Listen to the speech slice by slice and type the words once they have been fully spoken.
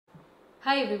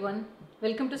Hi everyone,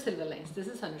 welcome to Silverlines. This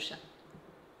is Anusha.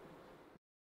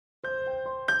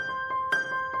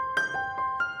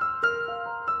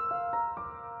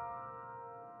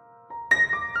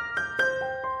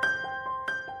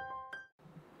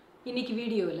 இன்னைக்கு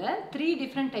வீடியோல 3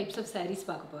 different types of sarees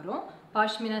பார்க்க போறோம்.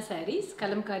 Pashmina sarees,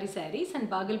 Kalamkari sarees and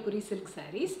Bagalpuri silk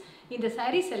sarees. இந்த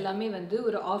sarees எல்லாமே வந்து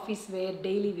ஒரு ஆபீஸ் வேர்,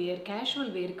 டெய்லி வேர்,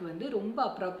 கேஷுவல் வேருக்கு வந்து ரொம்ப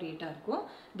அப்ரோப்ரியேட்டா இருக்கும்.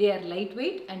 They are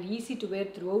lightweight and easy to wear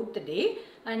throughout the day.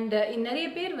 And நிறைய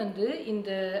பேர் வந்து இந்த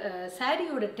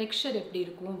சாரியோட டெக்ஸ்சர் எப்படி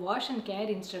இருக்கும், வாஷ் அண்ட்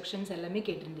கேர் இன்ஸ்ட்ரக்ஷன்ஸ் எல்லாமே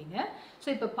கேட்டிருந்தீங்க. ஸோ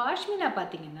இப்போ பாஷ்மினா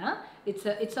பார்த்தீங்கன்னா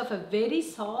it's of a very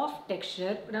soft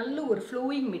texture, நல்ல ஒரு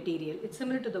flowing material. It's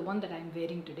similar to the one that I am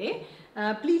wearing today.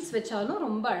 Pleats வச்சாலும்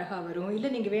ரொம்ப அழகாக வரும்,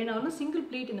 இல்லை நீங்கள் வேணாலும் சிங்கிள்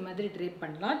ப்ளீட் இந்த மாதிரி ட்ரேப்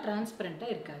பண்ணலாம்,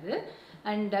 டிரான்ஸ்பரண்ட்டாக இருக்காது.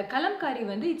 அண்ட் கலம்காரி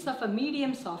வந்து it's of a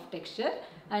medium soft texture.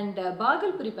 And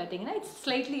Bhagalpuri பார்த்தீங்கன்னா it's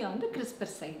slightly on the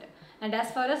CRISPR side. And as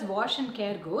far as wash and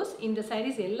care goes, in the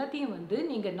sarees எல்லாத்தையும் வந்து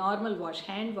நீங்கள் நார்மல் வாஷ்,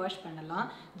 ஹேண்ட் வாஷ் பண்ணலாம்.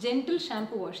 Gentle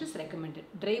shampoo wash is recommended.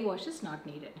 Dry wash is not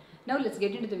needed. Now let's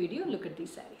get into the video and look at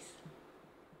these sarees.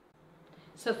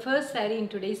 So first saree in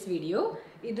today's video,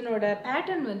 இதனோட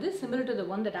pattern வந்து similar to the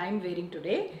one that I am wearing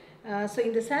today. So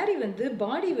இந்த saree வந்து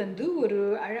பாடி வந்து ஒரு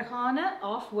அழகான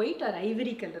of white R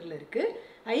Ivory கலரில் இருக்குது.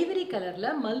 Ivory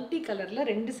கலரில் மல்டி கலரில்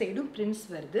ரெண்டு சைடும் பிரிண்ட்ஸ்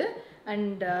வருது.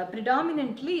 And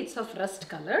predominantly it's of rust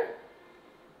colour.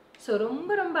 So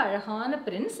ரொம்ப ரொம்ப அழகான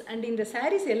பிரிண்ட்ஸ். அண்ட் இந்த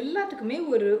சாரீஸ் எல்லாத்துக்குமே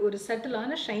ஒரு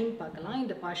சட்டிலான ஷைன் பார்க்கலாம்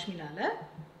இந்த பாஷ்மினாவில்.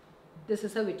 This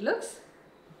is how it looks.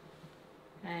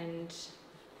 And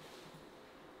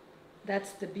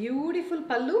that's the beautiful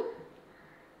பல்லு.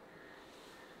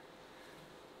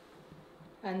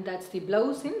 And that's the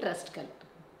blouse in rust colour.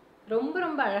 ரொம்ப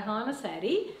ரொம்ப அழகான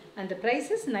sari. And the price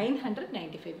is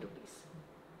 995 rupees.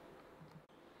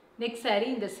 Next sari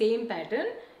இந்த சேம்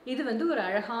பேட்டர்ன். இது வந்து ஒரு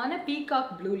அழகான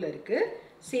பீகாக் ப்ளூவில் இருக்குது.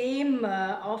 Same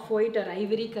of white R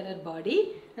Ivory colour body.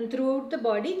 And through out the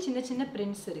பாடி சின்ன சின்ன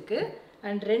பிரிண்ட்ஸ் இருக்குது.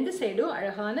 அண்ட் ரெண்டு சைடும்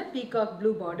அழகான peacock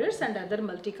blue borders and other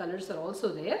multi colours are also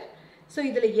there. So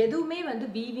இதில் எதுவுமே வந்து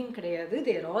வீவிங் கிடையாது.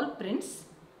 They are all prints.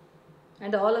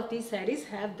 And all of these sarees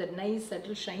have the nice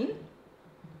subtle shine.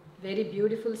 Very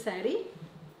beautiful saree.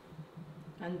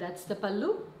 And that's the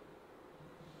pallu.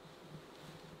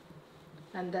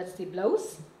 And that's the blouse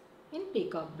in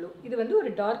peacock blue. இது வந்து ஒரு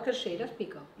darker shade of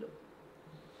peacock blue.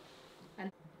 And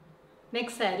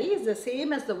next saree is the same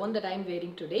as the one that I am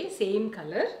wearing today. Same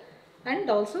color and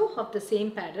also of the same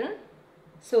pattern.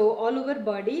 So all over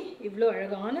body இவ்வளோ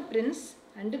அழகான prints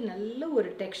and நல்ல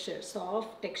ஒரு texture,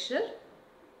 soft texture.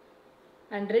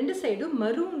 And ரெண்டு சைடும்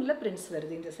maroonல prints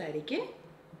வருது இந்த சாரிக்கு.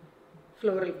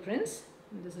 Floral prints.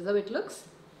 And this is how it looks.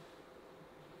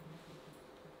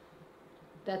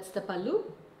 That's the pallu.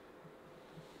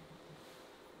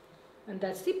 And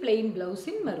that's the plain blouse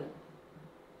in maroon.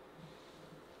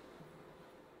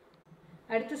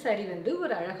 அடுத்த saree வந்து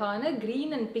ஒரு அழகான green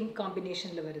and pink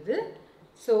combinationல வருது.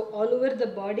 So all over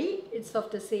the body it's of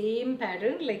the same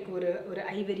pattern, like ஒரு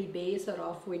ivory base or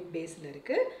off white baseல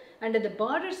இருக்கு. And the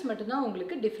borders மட்டும்தான்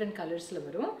உங்களுக்கு different colorsல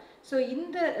வரும். So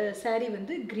இந்த saree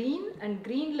வந்து green and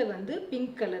greenல வந்து pink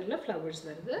colorல flowers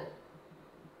வருது.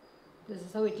 This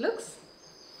is how it looks.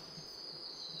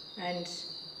 And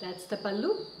that's the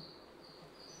pallu.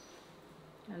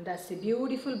 And that's the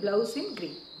beautiful blouse in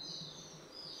green.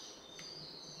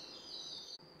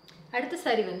 அடுத்த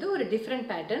saree வந்து ஒரு different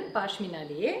pattern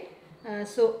பாஷ்மினாலேயே.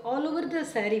 So all over the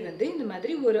saree வந்து இந்த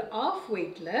மாதிரி ஒரு ஆஃப்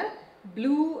ஒயிட்டில்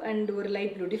ப்ளூ அண்ட் ஒரு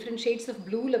light blue, different shades of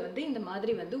ப்ளூவில் வந்து இந்த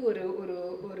மாதிரி வந்து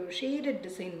ஒரு ஷேடட்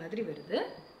டிசைன் மாதிரி வருது.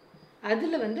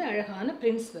 அதில் வந்து அழகான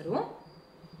பிரிண்ட்ஸ் வரும்.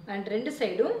 அண்ட் ரெண்டு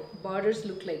சைடும் பார்டர்ஸ்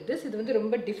லுக் லைக் திஸ். இது வந்து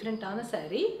ரொம்ப டிஃப்ரெண்ட்டான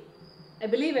saree. I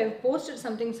believe I have posted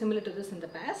something similar to this in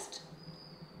the past.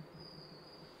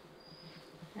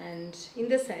 And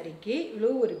இந்த சாரிக்கு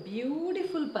இவ்வளோ ஒரு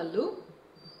பியூட்டிஃபுல் பல்லு.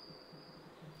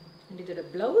 அண்ட் இதோட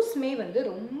ப்ளவுஸ்மே வந்து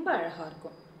ரொம்ப அழகாக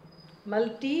இருக்கும்.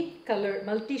 Multi colour,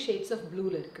 multi shades of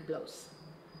ப்ளூவில் இருக்குது blouse.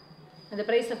 And the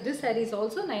price of this saree is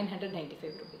also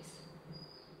 995 rupees.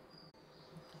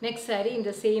 Next saree in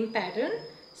the same pattern.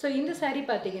 So இந்த saree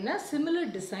பார்த்தீங்கன்னா similar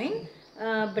design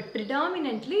but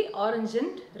predominantly orange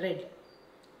and red.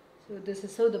 So this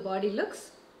is how the body looks.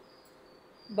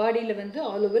 பாடியில் வந்து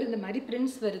all over இந்த மாதிரி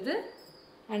prints வருது.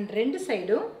 And ரெண்டு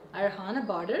சைடும் அழகான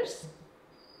borders.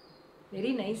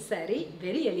 Very nice saree,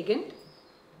 very elegant.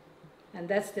 And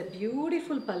that's the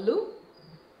beautiful pallu.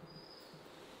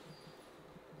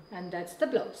 And that's the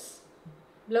blouse.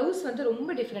 Blouse வந்து ரொம்ப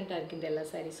டிஃப்ரெண்ட்டாக இருக்குது இந்த எல்லா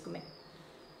சாரீஸ்க்குமே.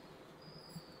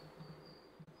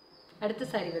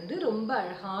 அடுத்த saree வந்து ரொம்ப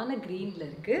அழகான க்ரீனில்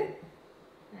இருக்குது.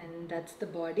 And that's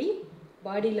the body.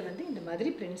 பாடியில் வந்து இந்த மாதிரி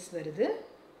பிரிண்ட்ஸ் வருது.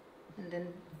 And then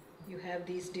you have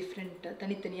these different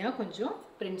தனித்தனியா கொஞ்சம்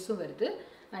prints-உம் வருது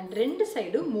and ரெண்டு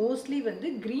சைடும் mostly வந்து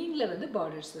greenல வந்து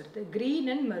borders வருது green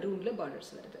and maroonல borders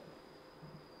வருது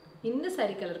இந்த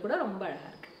saree color கூட ரொம்ப அழகா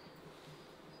இருக்கு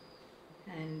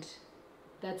and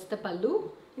that's the pallu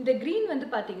இந்த green வந்து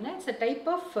பாத்தீங்கன்னா it's a type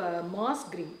of moss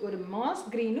green ஒரு moss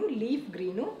green-உம் leaf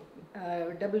green-உம்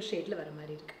double shade-ல வர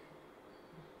மாதிரி இருக்கு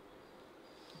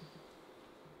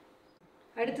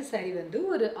அடுத்த saree வந்து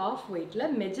ஒரு off white-ல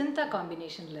magenta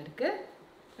combination-ல இருக்கு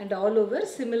and all over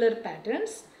similar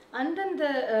patterns அந்தந்த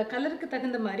கலருக்கு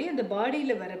தகுந்த மாதிரி அந்த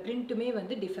பாடியில வர பிரிண்ட்டுமே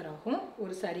வந்து டிஃபர் ஆகும்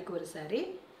ஒரு சாரிக்கு ஒரு saree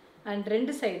and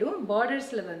ரெண்டு சைடும்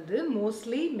பார்டர்ஸ்ல வந்து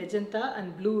mostly magenta and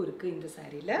blue இருக்கு இந்த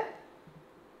சாரியில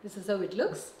this is how it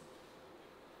looks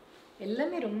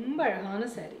எல்லாமே ரொம்ப அழகான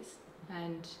sarees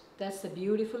and that's a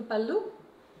beautiful pallu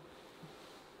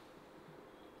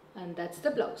and that's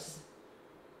the blouse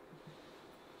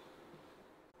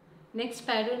next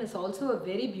pattern is also a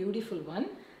very beautiful one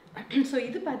so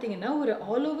இது பாத்தீங்கன்னா ஒரு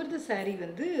all over the saree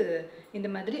வந்து இந்த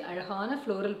மாதிரி அழகான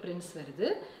floral prints வருது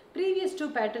previous two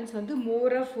patterns வந்து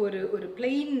more of ஒரு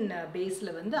plain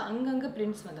baseல வந்து அங்கங்க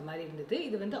prints வந்த மாதிரி இருந்தது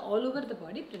இது வந்து all over the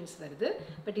body prints வருது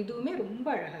பட் இதுவுமே ரொம்ப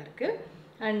அழகா இருக்கு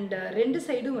and ரெண்டு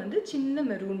சைடும் வந்து சின்ன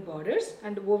maroon borders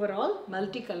and overall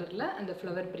multi colorல அந்த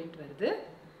flower print வருது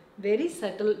very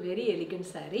subtle very elegant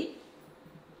saree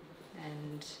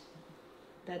and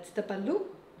that's the pallu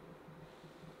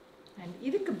and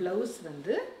இதுக்கு blouse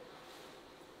வந்து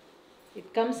it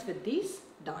comes with these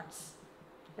dots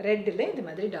redல இந்த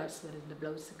மாதிரி dots வருது இந்த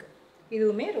blouseக்கு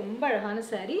இதுவுமே ரொம்ப அழகான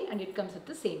saree and it comes at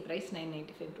the same price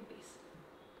 995 rupees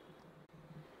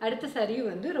அடுத்த saree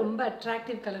வந்து ரொம்ப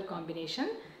attractive color combination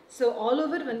so all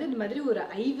over வந்து இந்த மாதிரி ஒரு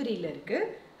ivoryல இருக்கு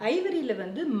ivoryல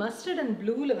வந்து mustard and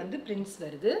blueல வந்து prints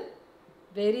வருது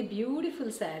very beautiful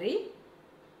saree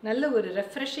நல்ல ஒரு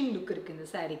refreshing look இருக்கு இந்த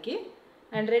சாரிக்கு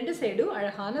and ரெண்டு சைடும்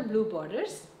அழகான blue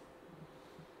borders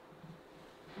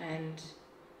and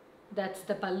that's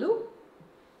the pallu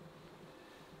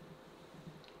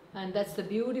and that's the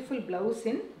beautiful blouse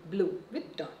in blue with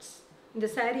dots இந்த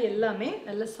saree எல்லாமே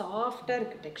நல்ல சாஃப்ட்டா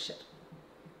இருக்கு texture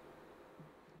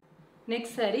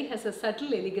next saree has a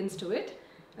subtle elegance to it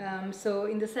so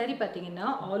இந்த saree பாத்தீங்கன்னா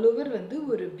all over வந்து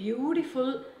ஒரு beautiful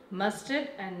mustard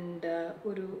and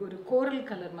ஒரு coral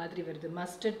color மாதிரி வருது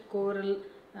mustard coral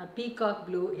peacock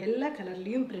blue எல்லா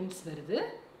கலர்லயும் prints வருது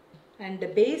and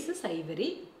the base is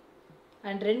ivory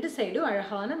and ரெண்டு சைடும்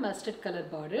அழகான mustard color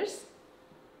borders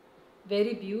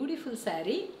very beautiful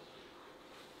saree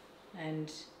and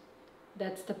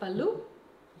that's the pallu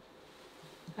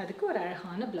அதுக்கு ஒரு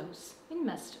அழகான blouse in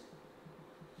mustard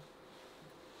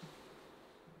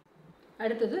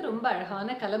அடுத்தது ரொம்ப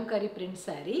அழகான கலம்காரி print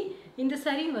saree இந்த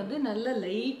saree வந்து நல்ல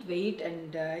light weight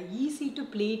and easy to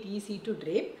pleat easy to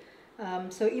drape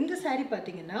so இந்த saree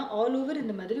பாத்தீங்கன்னா all over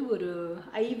இந்த மாதிரி ஒரு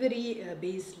ivory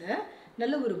baseல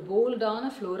நல்ல ஒரு boldஆன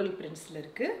floral printsல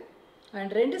இருக்கு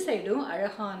and ரெண்டு சைடும்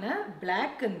அழகான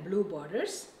black and blue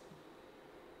borders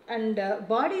and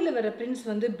bodyல வர prints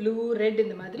வந்து blue red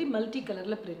இந்த மாதிரி multi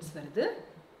colorல prints வருது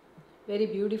very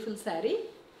beautiful saree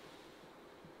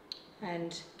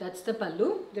and that's the pallu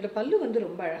இதோட pallu வந்து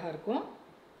ரொம்ப அழகா இருக்கும்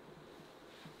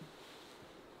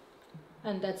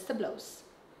and that's the blouse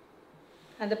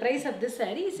and the price of this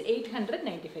saree is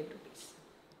 895 rupees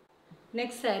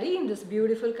next saree in this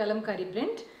beautiful kalamkari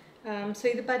print so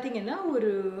இது பாத்தீங்கன்னா ஒரு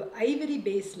ivory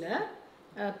baseல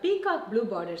peacock blue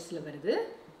bordersல வருது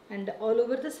and all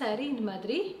over the saree இந்த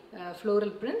மாதிரி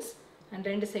floral prints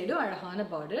and ரெண்டு சைடும் அழகான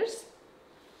borders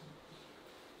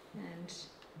and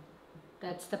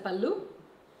that's the pallu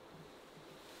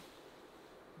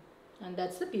and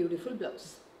that's the beautiful blouse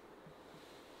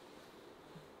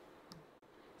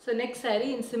so next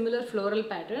saree in similar floral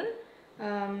pattern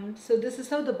so this is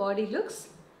how the body looks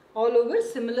all over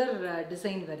similar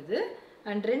design வருது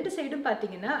and ரெண்டு சைடும்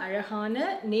பாத்தீங்கன்னா அழகான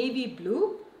navy blue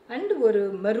and ஒரு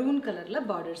maroon colorல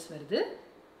borders வருது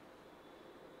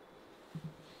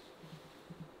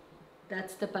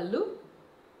that's the pallu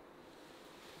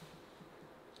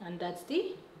and that's the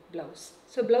blouse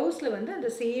so blouseல வந்து அந்த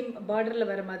same borderல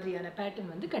வர மாதிரியான pattern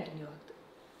வந்து continue ஆகுது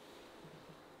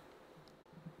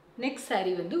next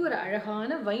saree வந்து ஒரு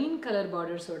அழகான wine color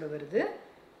borders ஓட வருது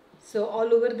so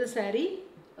all over the saree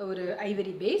ஒரு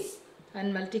ivory base and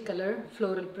multicolor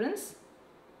floral prints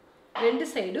ரெண்டு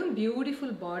சைடும்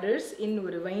beautiful borders in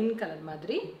ஒரு wine color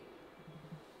மாதிரி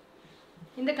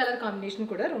இந்த color combination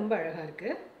கூட ரொம்ப அழகா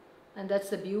இருக்கு and that's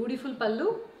the beautiful pallu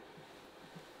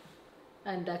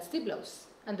and that's the blouse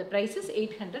and the price is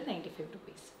 895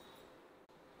 rupees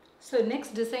so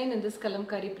next design in this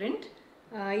kalamkari print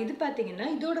இது பாத்தீங்கன்னா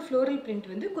இதோட floral print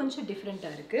வந்து கொஞ்சம் டிஃபரண்டா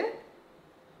இருக்கு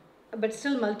but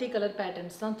still multicolor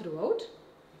patterns தான் throughout.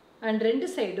 And ரெண்டு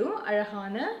சைடும்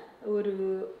அழகான ஒரு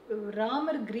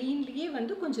ராமர் greenலயே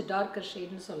வந்து கொஞ்சம் darker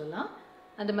shadeன்னு சொல்லலாம்.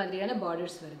 அந்த மாதிரியான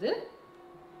borders வருது.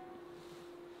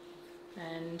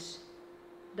 And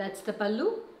that's the pallu.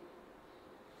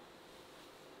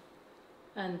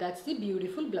 And that's the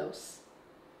beautiful blouse.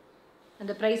 And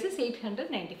the price is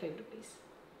 895 rupees.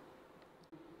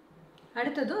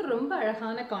 அடுத்ததும் ரொம்ப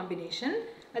அழகான காம்பினேஷன்.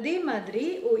 அதே மாதிரி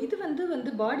இது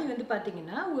வந்து பாடி வந்து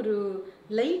பார்த்தீங்கன்னா ஒரு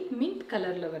லைட் மின்ட்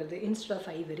கலரில் வருது இன்ஸ்டெட் ஆஃப்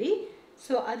ஐவரி.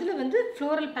 ஸோ அதில் வந்து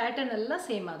ஃப்ளோரல் பேட்டர்ன் எல்லாம்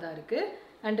சேமாக தான் இருக்குது.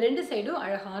 அண்ட் ரெண்டு சைடும்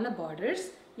அழகான borders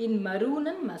in maroon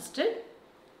and mustard.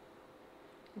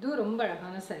 இதுவும் ரொம்ப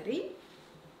அழகான saree.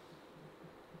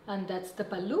 And that's the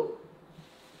pallu.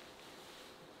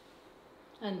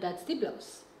 And that's the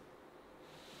blouse.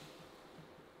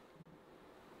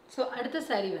 So அடுத்த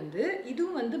saree வந்து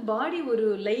இதுவும் வந்து பாடி ஒரு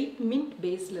லைட் மின்ட்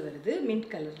பேஸில் வருது, மின்ட்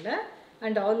கலரில்.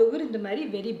 அண்ட் ஆல் ஓவர் இந்த மாதிரி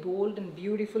very bold and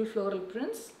beautiful floral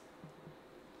prints.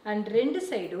 And ரெண்டு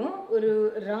சைடும் ஒரு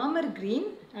ராமர் க்ரீன்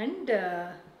அண்ட்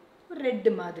ரெட்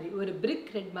மாதிரி ஒரு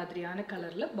பிரிக் ரெட் மாதிரியான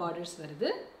கலரில் பார்டர்ஸ்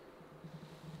வருது.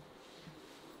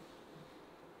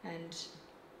 And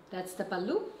that's the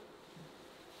pallu.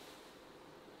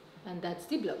 And that's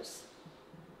the blouse.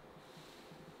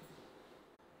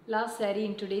 Last saree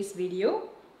in today's video.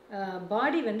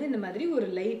 Body வந்து இந்த மாதிரி ஒரு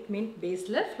light mint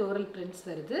baseல floral prints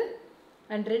வருது.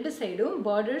 And ரெண்டு சைடும்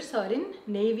borders are in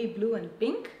navy blue and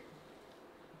pink.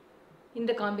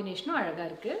 இந்த காம்பினேஷனும் அழகா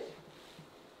இருக்கு.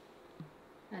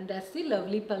 And that's the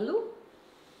lovely pallu.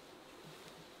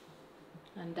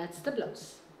 And that's the blouse.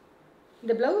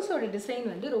 இந்த பிளவுஸோட டிசைன்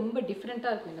வந்து ரொம்ப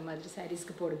டிஃப்ரெண்ட்டாக இருக்கும் இந்த மாதிரி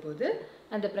சாரீஸ்க்கு போடும்போது.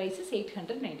 அந்த price is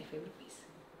 895 rupees.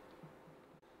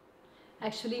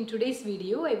 Actually in today's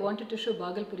video I wanted to show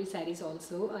Bagalpuri sarees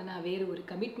also. ஆனால் வேறு ஒரு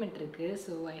கமிட்மெண்ட் இருக்குது,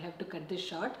 so I have to cut this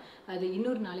short. அது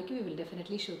இன்னொரு நாளைக்கு we will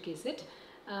definitely showcase it.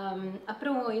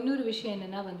 அப்புறம் இன்னொரு விஷயம்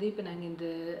என்னென்னா வந்து இப்போ நாங்கள் இந்த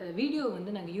வீடியோ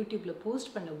வந்து நாங்கள் யூடியூப்பில்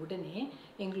போஸ்ட் பண்ண உடனே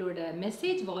எங்களோட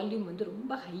மெசேஜ் வால்யூம் வந்து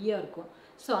ரொம்ப ஹையாக இருக்கும்.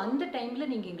 ஸோ அந்த டைமில்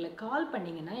நீங்கள் எங்களை கால்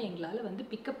பண்ணிங்கன்னா எங்களால் வந்து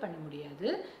பிக்கப் பண்ண முடியாது.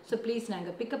 ஸோ ப்ளீஸ்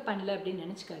நாங்கள் பிக்கப் பண்ணல அப்படின்னு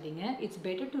நினச்சிக்காதீங்க. It's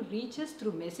better to reach as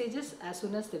through messages as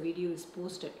soon as the video is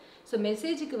posted. So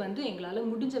மெசேஜுக்கு வந்து எங்களால்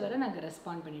முடிஞ்ச வரை நாங்கள்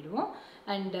ரெஸ்பாண்ட் பண்ணிவிடுவோம்.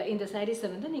 அண்ட் இந்த சாரீஸை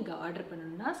வந்து நீங்கள் ஆர்டர்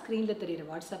பண்ணணுன்னா ஸ்க்ரீனில் தெரிகிற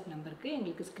வாட்ஸ்அப் நம்பருக்கு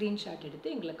எங்களுக்கு ஸ்க்ரீன்ஷாட்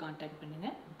எடுத்து எங்களை காண்டாக்ட்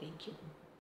பண்ணுங்கள். தேங்க்யூ.